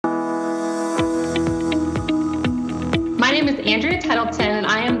Tettleton, and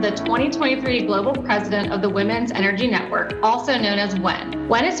I am the 2023 Global President of the Women's Energy Network, also known as WEN.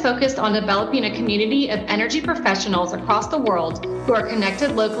 WEN is focused on developing a community of energy professionals across the world who are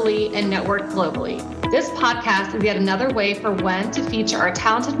connected locally and networked globally. This podcast is yet another way for WEN to feature our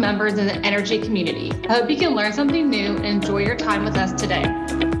talented members in the energy community. I hope you can learn something new and enjoy your time with us today.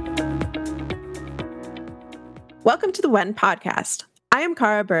 Welcome to the WEN podcast. I am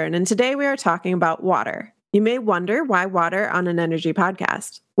Cara Byrne, and today we are talking about water. You may wonder why water on an energy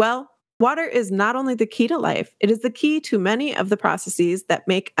podcast. Well, water is not only the key to life, it is the key to many of the processes that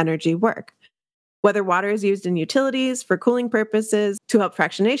make energy work. Whether water is used in utilities, for cooling purposes, to help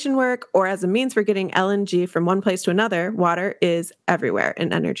fractionation work, or as a means for getting LNG from one place to another, water is everywhere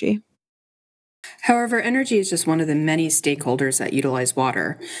in energy. However, energy is just one of the many stakeholders that utilize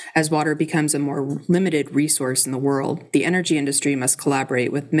water. As water becomes a more limited resource in the world, the energy industry must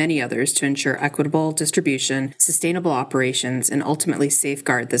collaborate with many others to ensure equitable distribution, sustainable operations, and ultimately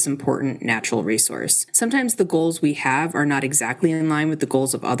safeguard this important natural resource. Sometimes the goals we have are not exactly in line with the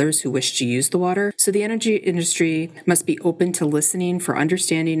goals of others who wish to use the water, so the energy industry must be open to listening for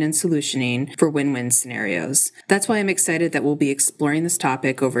understanding and solutioning for win-win scenarios. That's why I'm excited that we'll be exploring this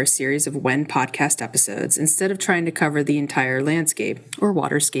topic over a series of WEN podcast episodes instead of trying to cover the entire landscape or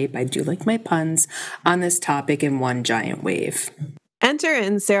waterscape, I do like my puns, on this topic in one giant wave. Enter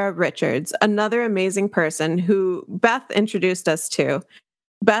in Sarah Richards, another amazing person who Beth introduced us to.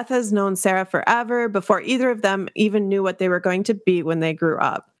 Beth has known Sarah forever, before either of them even knew what they were going to be when they grew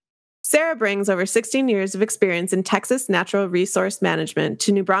up. Sarah brings over 16 years of experience in Texas natural resource management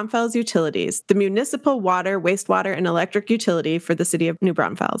to New Braunfels Utilities, the municipal water, wastewater, and electric utility for the city of New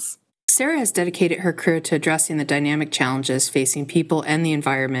Braunfels. Sarah has dedicated her career to addressing the dynamic challenges facing people and the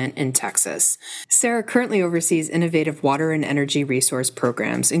environment in Texas. Sarah currently oversees innovative water and energy resource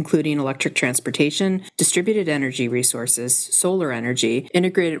programs, including electric transportation, distributed energy resources, solar energy,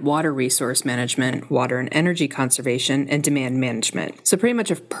 integrated water resource management, water and energy conservation, and demand management. So pretty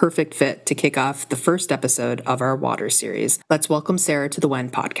much a perfect fit to kick off the first episode of our water series. Let's welcome Sarah to the WEN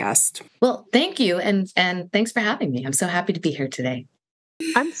podcast. Well, thank you, and thanks for having me. I'm so happy to be here today.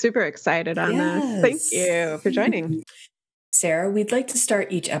 I'm super excited on this. Thank you for joining. Sarah, we'd like to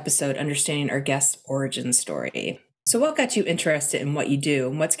start each episode understanding our guest's origin story. So what got you interested in what you do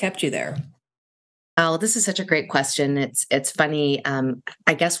and what's kept you there? Oh, this is such a great question. It's funny.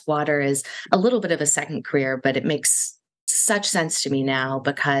 I guess water is a little bit of a second career, but it makes such sense to me now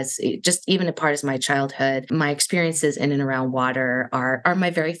because just even a part of my childhood, my experiences in and around water are my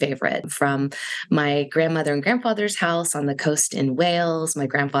very favorite. From my grandmother and grandfather's house on the coast in Wales, my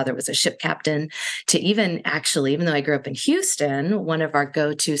grandfather was a ship captain, to even though I grew up in Houston, one of our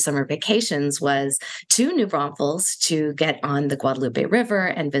go-to summer vacations was to New Braunfels to get on the Guadalupe River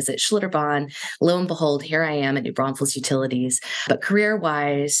and visit Schlitterbahn. Lo and behold, here I am at New Braunfels Utilities. But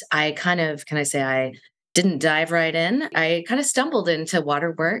career-wise, I didn't dive right in. I kind of stumbled into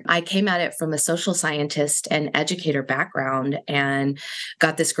water work. I came at it from a social scientist and educator background and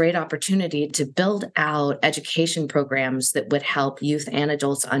got this great opportunity to build out education programs that would help youth and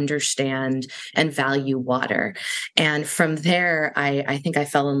adults understand and value water. And from there, I think I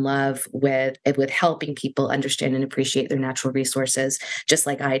fell in love with helping people understand and appreciate their natural resources, just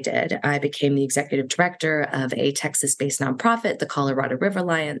like I did. I became the executive director of a Texas-based nonprofit, the Colorado River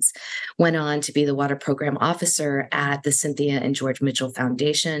Alliance, went on to be the water program officer at the Cynthia and George Mitchell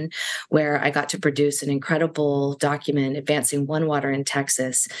Foundation, where I got to produce an incredible document, Advancing One Water in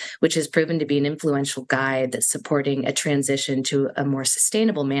Texas, which has proven to be an influential guide that's supporting a transition to a more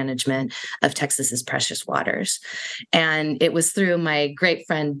sustainable management of Texas's precious waters. And it was through my great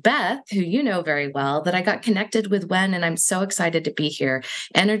friend Beth, who you know very well, that I got connected with WEN, and I'm so excited to be here.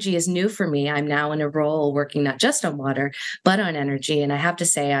 Energy is new for me. I'm now in a role working not just on water, but on energy. And I have to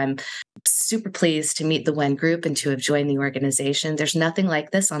say, I'm super pleased to meet the WEN group and to have joined the organization. There's nothing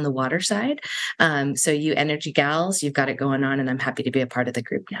like this on the water side. So you energy gals, you've got it going on, and I'm happy to be a part of the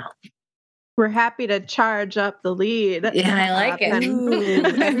group now. We're happy to charge up the lead. Yeah, I like it.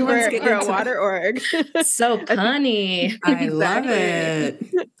 Everyone's getting a water org. So punny. I love it.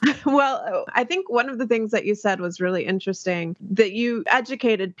 Well, I think one of the things that you said was really interesting, that you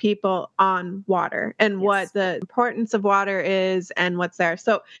educated people on water and what the importance of water is and what's there.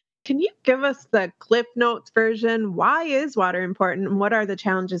 So can you give us the Cliff Notes version? Why is water important and what are the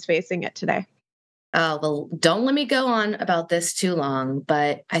challenges facing it today? Oh, well, don't let me go on about this too long,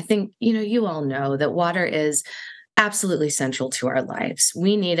 but I think, you all know that water is absolutely central to our lives.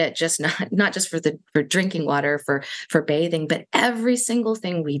 We need it just not just for drinking water, for bathing, but every single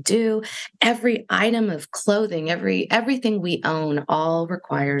thing we do, every item of clothing, everything we own all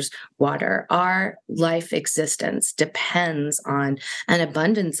requires water. Our life existence depends on an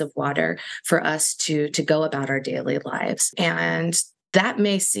abundance of water for us to go about our daily lives. And that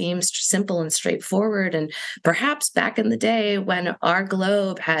may seem simple and straightforward. And perhaps back in the day when our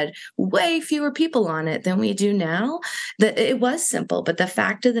globe had way fewer people on it than we do now, that it was simple. But the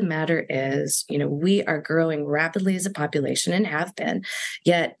fact of the matter is, we are growing rapidly as a population and have been,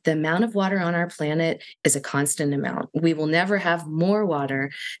 yet the amount of water on our planet is a constant amount. We will never have more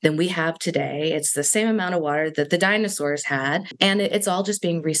water than we have today. It's the same amount of water that the dinosaurs had, and it's all just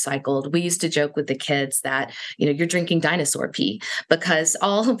being recycled. We used to joke with the kids that, you're drinking dinosaur pee, because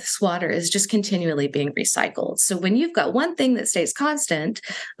all of this water is just continually being recycled. So when you've got one thing that stays constant,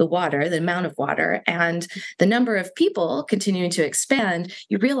 the water, the amount of water, and the number of people continuing to expand,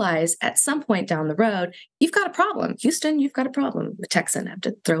 you realize at some point down the road, you've got a problem. Houston, you've got a problem. The Texan, I have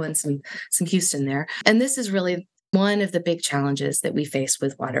to throw in some Houston there. And this is really one of the big challenges that we face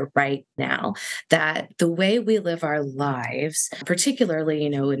with water right now, that the way we live our lives, particularly,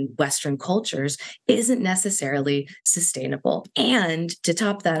 in Western cultures, isn't necessarily sustainable. And to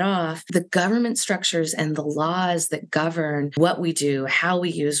top that off, the government structures and the laws that govern what we do, how we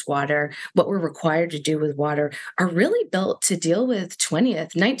use water, what we're required to do with water are really built to deal with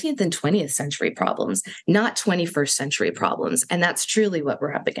 19th and 20th century problems, not 21st century problems. And that's truly what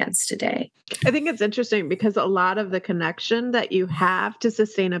we're up against today. I think it's interesting because a lot of the connection that you have to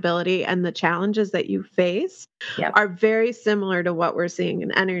sustainability and the challenges that you face are very similar to what we're seeing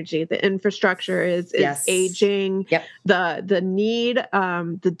in energy. The infrastructure is aging. Yep. The need,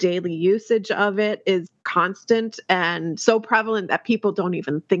 the daily usage of it is constant and so prevalent that people don't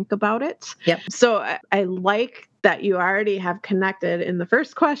even think about it. Yep. So I like that you already have connected in the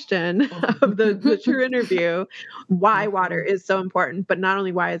first question of the true interview, why water is so important, but not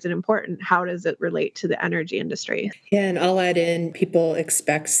only why is it important, how does it relate to the energy industry? Yeah, and I'll add in, people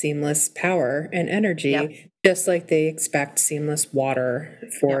expect seamless power and energy, just like they expect seamless water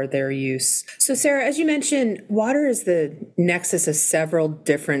for their use. So Sarah, as you mentioned, water is the nexus of several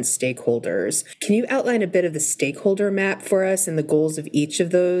different stakeholders. Can you outline a bit of the stakeholder map for us and the goals of each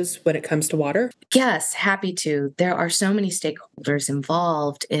of those when it comes to water? Yes, happy to. There are so many stakeholders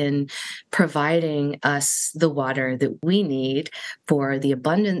involved in providing us the water that we need for the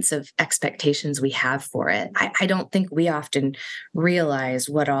abundance of expectations we have for it. I don't think we often realize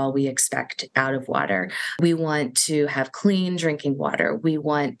what all we expect out of water. We want to have clean drinking water. We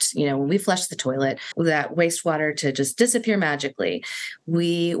want, when we flush the toilet, that wastewater to just disappear magically.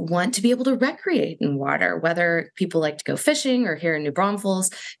 We want to be able to recreate in water, whether people like to go fishing or here in New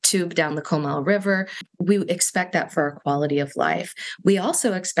Braunfels, tube down the Comal River. We expect that for our quality of life. We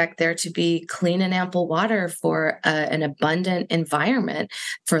also expect there to be clean and ample water for an abundant environment,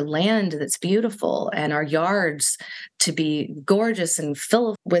 for land that's beautiful, and our yards to be gorgeous and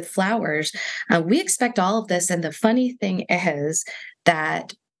filled with flowers. We expect all of this. And the funny thing is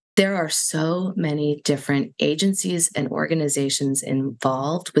that there are so many different agencies and organizations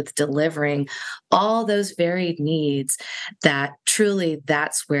involved with delivering all those varied needs that truly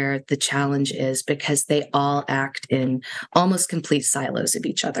that's where the challenge is, because they all act in almost complete silos of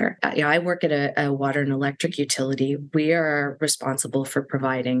each other. I work at a water and electric utility. We are responsible for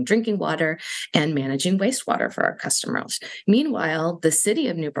providing drinking water and managing wastewater for our customers. Meanwhile, the city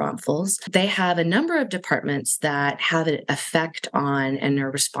of New Braunfels, they have a number of departments that have an effect on and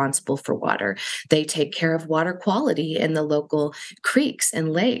are responsible for water. They take care of water quality in the local creeks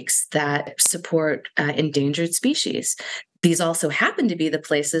and lakes that support endangered species. These also happen to be the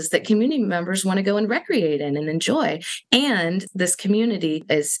places that community members want to go and recreate in and enjoy. And this community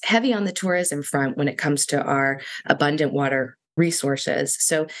is heavy on the tourism front when it comes to our abundant water resources.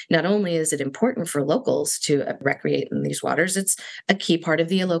 So not only is it important for locals to recreate in these waters, it's a key part of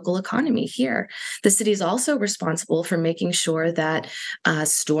the local economy here. The city is also responsible for making sure that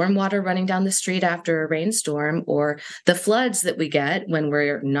stormwater running down the street after a rainstorm, or the floods that we get when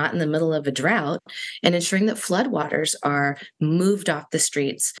we're not in the middle of a drought, and ensuring that floodwaters are moved off the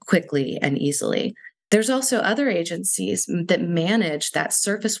streets quickly and easily. There's also other agencies that manage that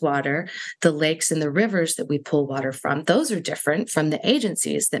surface water, the lakes and the rivers that we pull water from. Those are different from the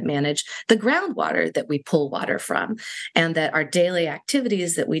agencies that manage the groundwater that we pull water from, and that our daily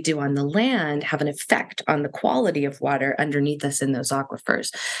activities that we do on the land have an effect on the quality of water underneath us in those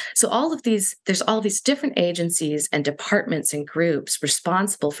aquifers. So there's all these different agencies and departments and groups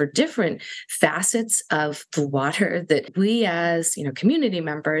responsible for different facets of the water that we as, community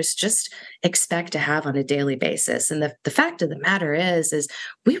members just expect to have have on a daily basis. And the fact of the matter is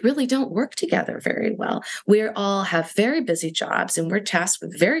we really don't work together very well. We all have very busy jobs and we're tasked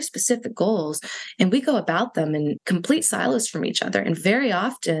with very specific goals, and we go about them in complete silos from each other. And very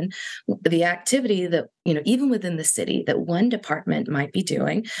often the activity that, even within the city that one department might be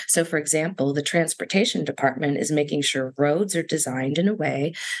doing. So for example, the transportation department is making sure roads are designed in a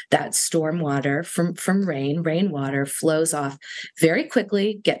way that stormwater from rainwater flows off very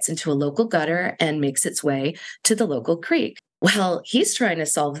quickly, gets into a local gutter, and makes its way to the local creek. Well, he's trying to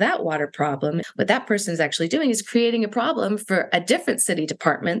solve that water problem. What that person is actually doing is creating a problem for a different city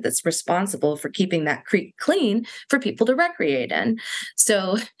department that's responsible for keeping that creek clean for people to recreate in.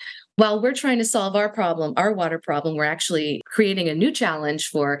 So while we're trying to solve our problem, our water problem, we're actually creating a new challenge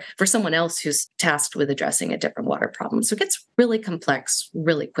for someone else who's tasked with addressing a different water problem. So it gets really complex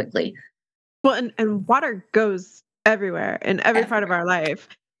really quickly. Well, and water goes everywhere in every part of our life,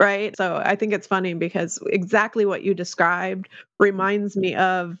 right? So I think it's funny because exactly what you described reminds me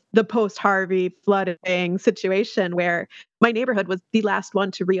of the post-Harvey flooding situation where my neighborhood was the last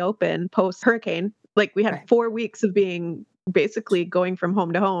one to reopen post-hurricane. Like we had 4 weeks of being basically going from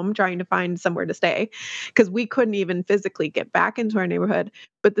home to home, trying to find somewhere to stay because we couldn't even physically get back into our neighborhood.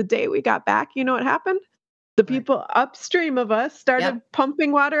 But the day we got back, you know what happened? The people upstream of us started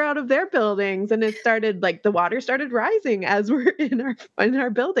pumping water out of their buildings, and it started the water started rising as we're in our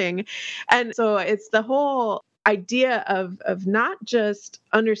building. And so it's the whole idea of not just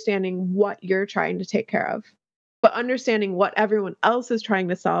understanding what you're trying to take care of, but understanding what everyone else is trying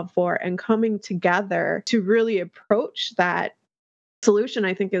to solve for and coming together to really approach that solution,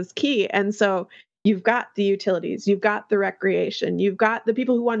 I think is key. And so you've got the utilities, you've got the recreation, you've got the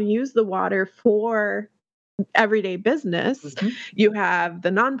people who want to use the water for everyday business. You have the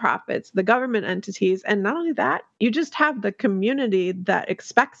nonprofits, the government entities, and not only that, you just have the community that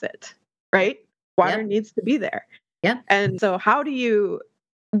expects it, right? Water needs to be there. Yeah. And so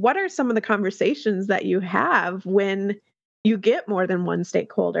what are some of the conversations that you have when you get more than one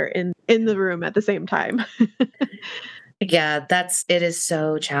stakeholder in the room at the same time? Yeah, it is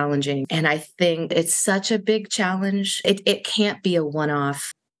so challenging. And I think it's such a big challenge. It can't be a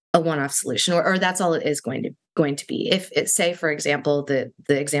one-off solution, or that's all it is going to be. If it, say, for example, the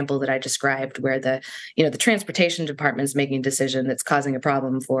example that I described where the transportation department is making a decision that's causing a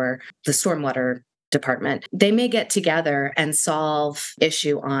problem for the stormwater department, they may get together and solve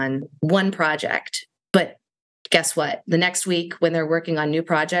issue on one project, but guess what? The next week when they're working on new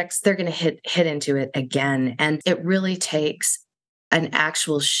projects, they're going to hit into it again. And it really takes an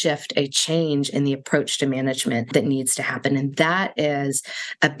actual shift, a change in the approach to management that needs to happen. And that is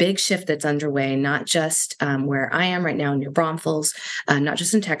a big shift that's underway, not just where I am right now in New Braunfels, not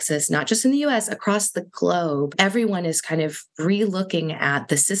just in Texas, not just in the US, across the globe. Everyone is kind of re-looking at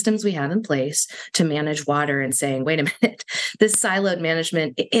the systems we have in place to manage water and saying, wait a minute, this siloed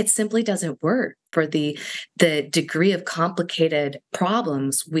management, it simply doesn't work for the degree of complicated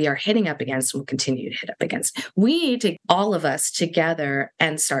problems we are hitting up against and will continue to hit up against. We need to, all of us together,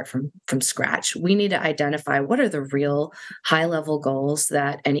 and start from scratch. We need to identify what are the real high-level goals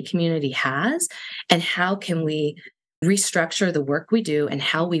that any community has, and how can we restructure the work we do and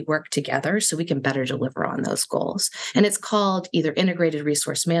how we work together so we can better deliver on those goals. And it's called either integrated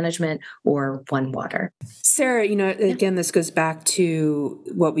resource management or One Water. Sarah, again, this goes back to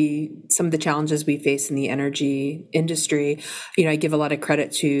some of the challenges we face in the energy industry. I give a lot of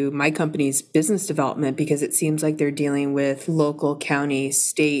credit to my company's business development because it seems like they're dealing with local, county,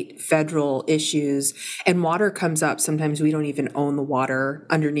 state, federal issues, and water comes up. Sometimes we don't even own the water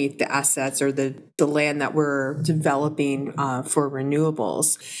underneath the assets or the land that we're developing for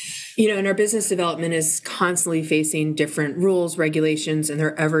renewables. And our business development is constantly facing different rules, regulations, and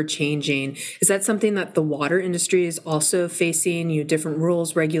they're ever changing. Is that something that the water industry is also facing? Different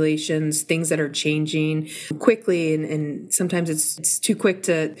rules, regulations, things that are changing quickly, and sometimes it's too quick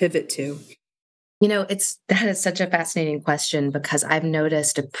to pivot to. That is such a fascinating question because I've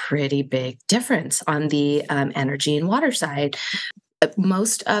noticed a pretty big difference on the energy and water side.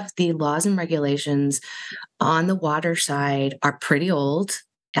 Most of the laws and regulations on the water side are pretty old,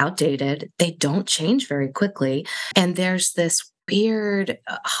 outdated. They don't change very quickly. And there's this weird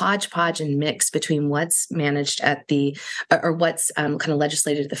hodgepodge and mix between what's managed at or what's kind of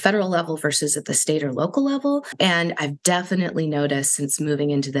legislated at the federal level versus at the state or local level. And I've definitely noticed since moving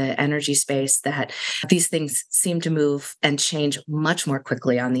into the energy space that these things seem to move and change much more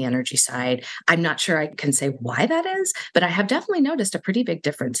quickly on the energy side. I'm not sure I can say why that is, but I have definitely noticed a pretty big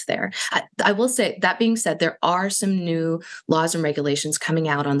difference there. I will say, that being said, there are some new laws and regulations coming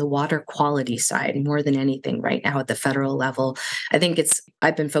out on the water quality side more than anything right now at the federal level. I think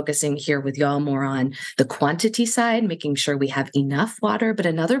I've been focusing here with y'all more on the quantity side, making sure we have enough water. But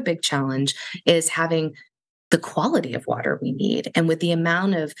another big challenge is having the quality of water we need. And with the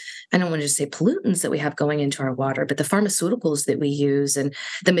amount of, I don't want to just say pollutants that we have going into our water, but the pharmaceuticals that we use and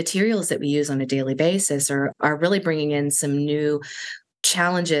the materials that we use on a daily basis are really bringing in some new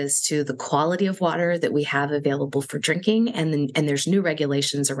challenges to the quality of water that we have available for drinking. And there's new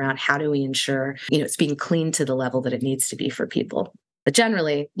regulations around how do we ensure, it's being cleaned to the level that it needs to be for people. But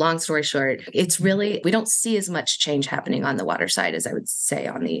generally, long story short, it's really, we don't see as much change happening on the water side as I would say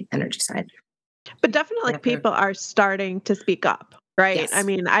on the energy side. But definitely people are starting to speak up, right? Yes. I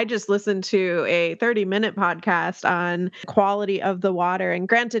mean, I just listened to a 30-minute podcast on quality of the water. And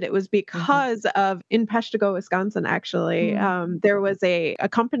granted, it was because of, in Peshtigo, Wisconsin, actually, there was a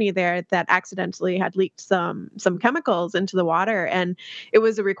company there that accidentally had leaked some chemicals into the water. And it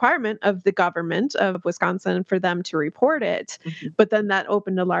was a requirement of the government of Wisconsin for them to report it. But then that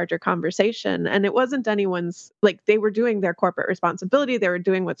opened a larger conversation. And it wasn't anyone's, they were doing their corporate responsibility. They were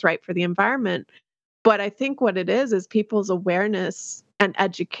doing what's right for the environment. But I think what it is people's awareness and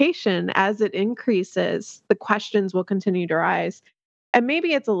education. As it increases, the questions will continue to rise. And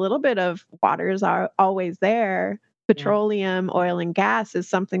maybe it's a little bit of waters are always there. Petroleum, oil, and gas is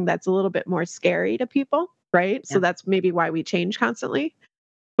something that's a little bit more scary to people, right? Yeah. So that's maybe why we change constantly.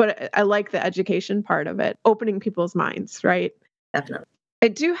 But I like the education part of it, opening people's minds, right? Definitely. I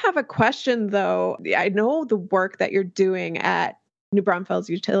do have a question, though. I know the work that you're doing at New Braunfels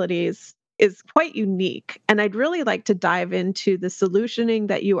Utilities is quite unique. And I'd really like to dive into the solutioning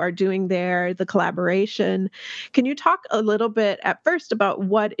that you are doing there, the collaboration. Can you talk a little bit at first about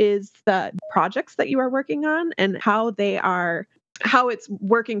what is the projects that you are working on and how it's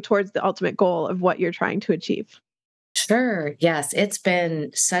working towards the ultimate goal of what you're trying to achieve? Sure. Yes. It's been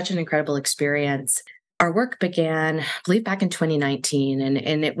such an incredible experience. Our work began, I believe, back in 2019,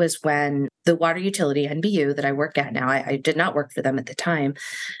 and it was when the water utility, NBU, that I work at now, I did not work for them at the time,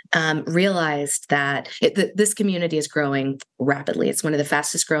 realized that this community is growing rapidly. It's one of the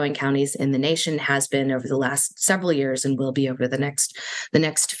fastest growing counties in the nation, has been over the last several years and will be over the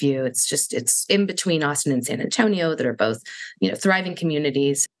next few. It's in between Austin and San Antonio that are both, thriving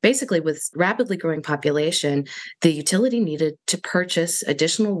communities. Basically, with rapidly growing population, the utility needed to purchase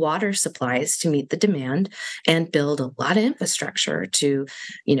additional water supplies to meet the demand and build a lot of infrastructure to,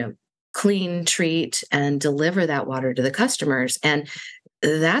 clean, treat, and deliver that water to the customers. And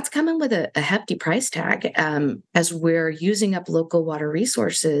that's coming with a hefty price tag. As we're using up local water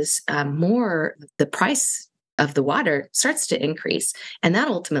resources more, the price of the water starts to increase. And that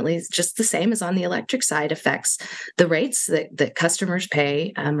ultimately is just the same as on the electric side, affects the rates that customers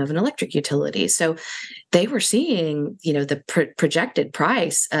pay of an electric utility. So they were seeing, the projected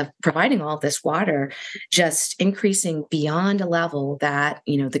price of providing all this water just increasing beyond a level that,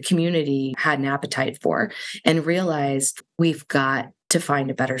 the community had an appetite for, and realized we've got to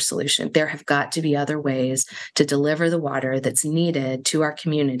find a better solution. There have got to be other ways to deliver the water that's needed to our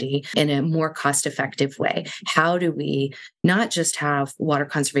community in a more cost-effective way. How do we not just have water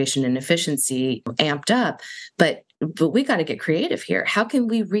conservation and efficiency amped up, but we got to get creative here. How can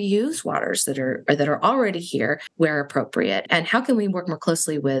we reuse waters that are already here where appropriate? And how can we work more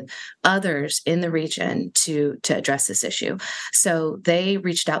closely with others in the region to address this issue? So they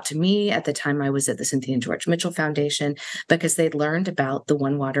reached out to me at the time I was at the Cynthia and George Mitchell Foundation, because they'd learned about the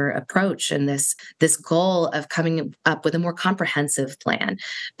One Water approach and this goal of coming up with a more comprehensive plan.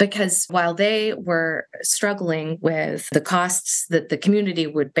 Because while they were struggling with the costs that the community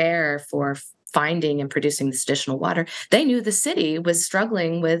would bear for finding and producing this additional water, they knew the city was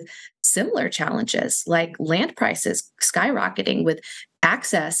struggling with similar challenges, like land prices skyrocketing, with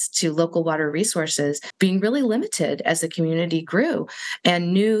access to local water resources being really limited as the community grew,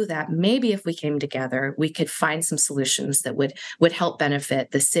 and knew that maybe if we came together, we could find some solutions that would help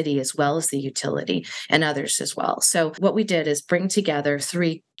benefit the city as well as the utility and others as well. So what we did is bring together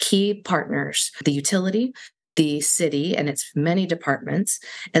three key partners: the utility, the city and its many departments,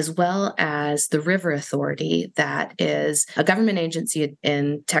 as well as the River Authority, that is a government agency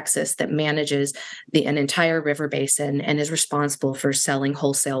in Texas that manages an entire river basin and is responsible for selling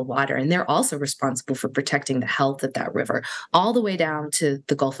wholesale water. And they're also responsible for protecting the health of that river all the way down to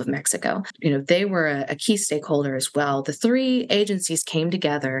the Gulf of Mexico. They were a key stakeholder as well. The three agencies came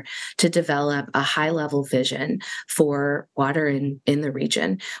together to develop a high-level vision for water in the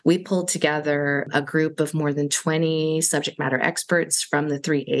region. We pulled together a group of more than than 20 subject matter experts from the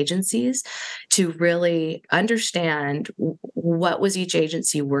 3 agencies to really understand what was each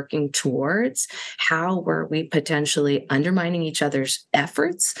agency working towards, how were we potentially undermining each other's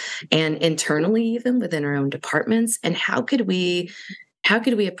efforts, and internally even within our own departments, and how could we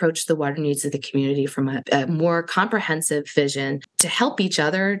approach the water needs of the community from a more comprehensive vision to help each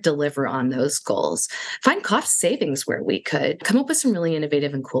other deliver on those goals, find cost savings where we could, come up with some really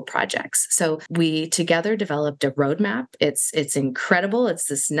innovative and cool projects. So we together developed a roadmap. It's incredible. It's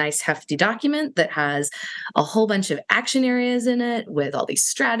this nice hefty document that has a whole bunch of action areas in it with all these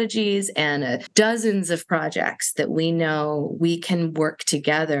strategies and dozens of projects that we know we can work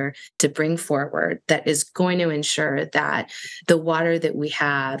together to bring forward that is going to ensure that the water that we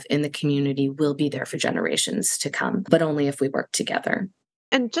have in the community will be there for generations to come, but only if we work together.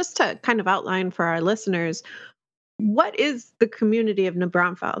 And just to kind of outline for our listeners, what is the community of New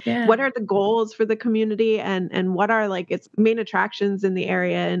Braunfels? Yeah. What are the goals for the community, and what are like its main attractions in the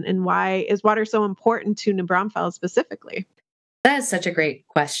area, and why is water so important to New Braunfels specifically? That is such a great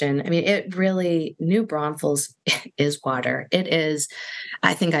question. I mean, it really, New Braunfels is water. It is,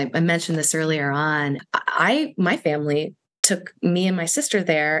 I think I mentioned this earlier on. My family took me and my sister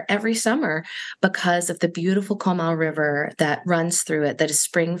there every summer because of the beautiful Comal River that runs through it, that is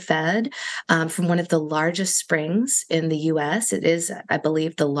spring fed from one of the largest springs in the U.S. It is, I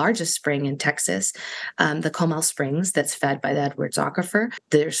believe, the largest spring in Texas, the Comal Springs, that's fed by the Edwards Aquifer.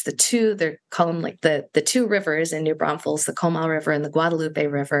 There's they call them like the 2 rivers in New Braunfels, the Comal River and the Guadalupe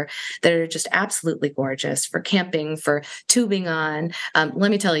River, that are just absolutely gorgeous for camping, for tubing on.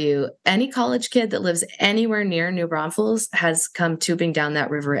 Let me tell you, any college kid that lives anywhere near New Braunfels has come tubing down that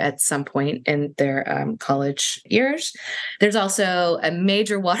river at some point in their college years. There's also a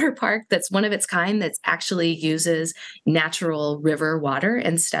major water park that's one of its kind that actually uses natural river water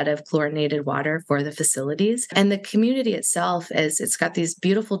instead of chlorinated water for the facilities. And the community itself, it's got these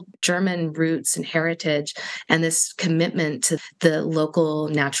beautiful German roots and heritage and this commitment to the local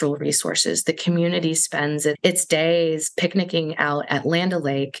natural resources. The community spends its days picnicking out at Land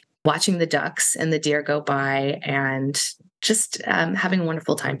O'Lake, watching the ducks and the deer go by, and just having a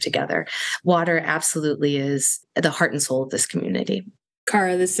wonderful time together. Water absolutely is the heart and soul of this community.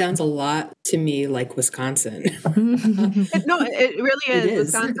 Cara, this sounds a lot to me like Wisconsin. No, it really is. It is.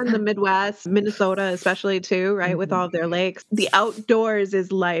 Wisconsin, the Midwest, Minnesota especially too, right? With all of their lakes. The outdoors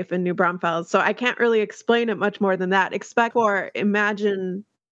is life in New Braunfels. So I can't really explain it much more than that, except for imagine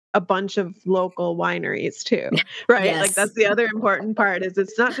a bunch of local wineries too, right? Yes. Like that's the other important part, is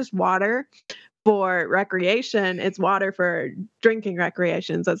it's not just water for recreation, it's water for drinking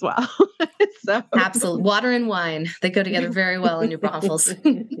recreations as well. So Absolutely. Water and wine, they go together very well in New Braunfels.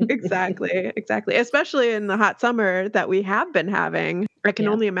 exactly. Especially in the hot summer that we have been having. I can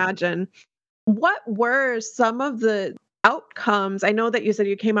only imagine. What were some of the outcomes? I know that you said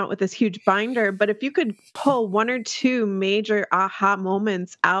you came out with this huge binder, but if you could pull 1 or 2 major aha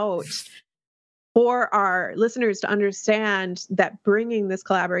moments out for our listeners to understand that bringing this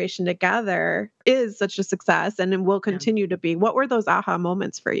collaboration together is such a success and will continue to be. What were those aha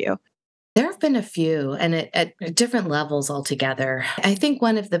moments for you? There have been a few, and at different levels altogether. I think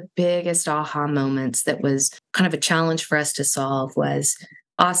one of the biggest aha moments that was kind of a challenge for us to solve was,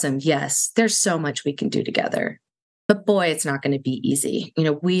 awesome, yes, there's so much we can do together. But boy, it's not going to be easy.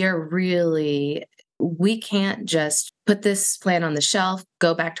 We can't just put this plan on the shelf,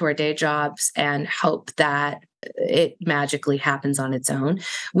 go back to our day jobs, and hope that it magically happens on its own.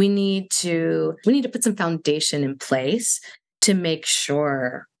 We need to put some foundation in place to make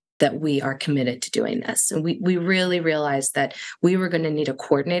sure that we are committed to doing this. And we really realized that we were going to need a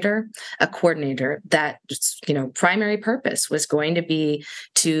coordinator that, primary purpose was going to be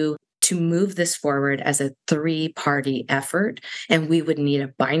to move this forward as a 3-party effort. And we would need a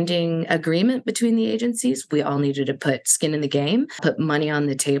binding agreement between the agencies. We all needed to put skin in the game, put money on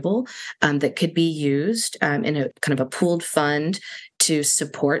the table that could be used in a kind of a pooled fund to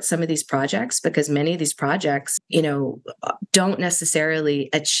support some of these projects, because many of these projects, don't necessarily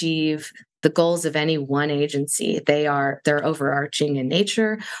achieve the goals of any one agency. They're overarching in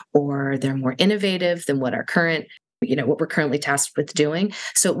nature, or they're more innovative than what we're currently tasked with doing.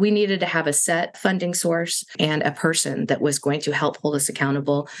 So we needed to have a set funding source and a person that was going to help hold us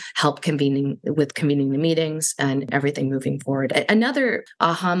accountable, help convening the meetings and everything moving forward. Another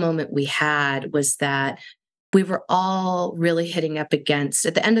aha moment we had was that we were all really at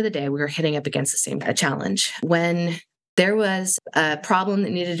the end of the day, we were hitting up against the same challenge. When there was a problem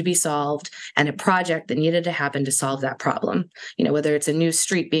that needed to be solved and a project that needed to happen to solve that problem, whether it's a new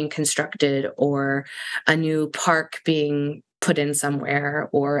street being constructed or a new park being put in somewhere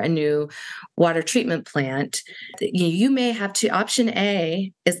or a new water treatment plant. You may have to, option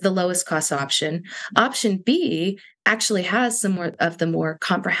A is the lowest cost option. Option B actually has some more of the more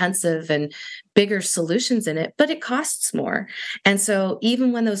comprehensive and bigger solutions in it, but it costs more. And so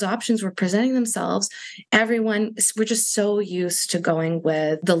even when those options were presenting themselves, we're just so used to going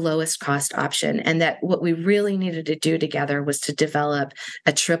with the lowest cost option. And that what we really needed to do together was to develop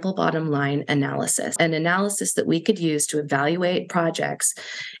a triple bottom line analysis, an analysis that we could use to evaluate projects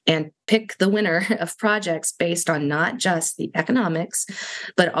and pick the winner of projects based on not just the economics,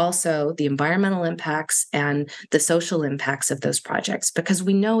 but also the environmental impacts and the social impacts of those projects. Because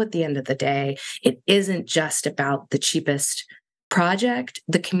we know at the end of the day, it isn't just about the cheapest project.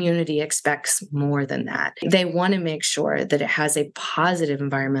 The community expects more than that. They want to make sure that it has a positive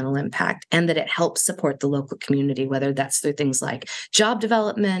environmental impact and that it helps support the local community, whether that's through things like job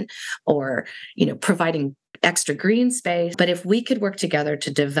development or, providing extra green space. But if we could work together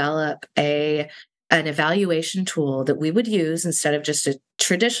to develop an evaluation tool that we would use instead of just a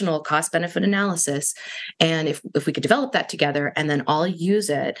traditional cost-benefit analysis, and if we could develop that together and then all use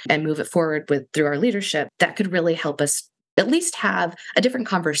it and move it forward through our leadership, that could really help us at least have a different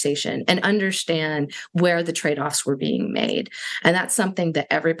conversation and understand where the trade-offs were being made. And that's something that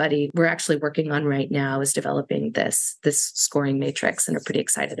we're actually working on right now, is developing this scoring matrix, and are pretty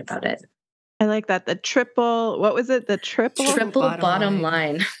excited about it. I like that. What was it? The triple bottom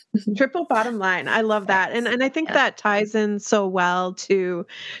line. Triple bottom line. I love that. And I think that ties in so well to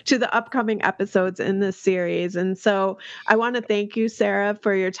the upcoming episodes in this series. And so I want to thank you, Sarah,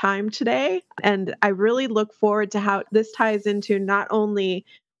 for your time today. And I really look forward to how this ties into not only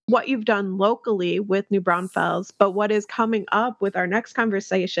what you've done locally with New Braunfels, but what is coming up with our next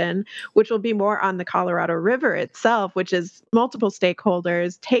conversation, which will be more on the Colorado River itself, which is multiple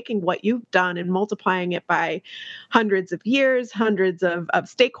stakeholders taking what you've done and multiplying it by hundreds of years, hundreds of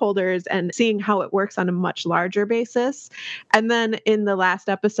stakeholders, and seeing how it works on a much larger basis. And then in the last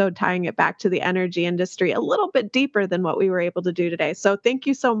episode, tying it back to the energy industry a little bit deeper than what we were able to do today. So thank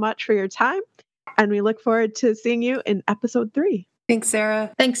you so much for your time. And we look forward to seeing you in episode 3. Thanks,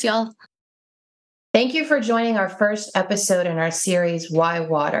 Sarah. Thanks, y'all. Thank you for joining our first episode in our series, Why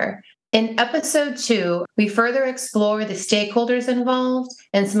Water? In episode 2, we further explore the stakeholders involved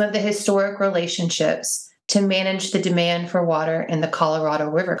and some of the historic relationships to manage the demand for water in the Colorado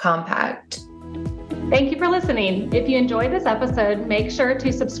River Compact. Thank you for listening. If you enjoyed this episode, make sure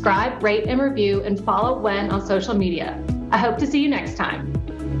to subscribe, rate, and review, and follow WEN on social media. I hope to see you next time.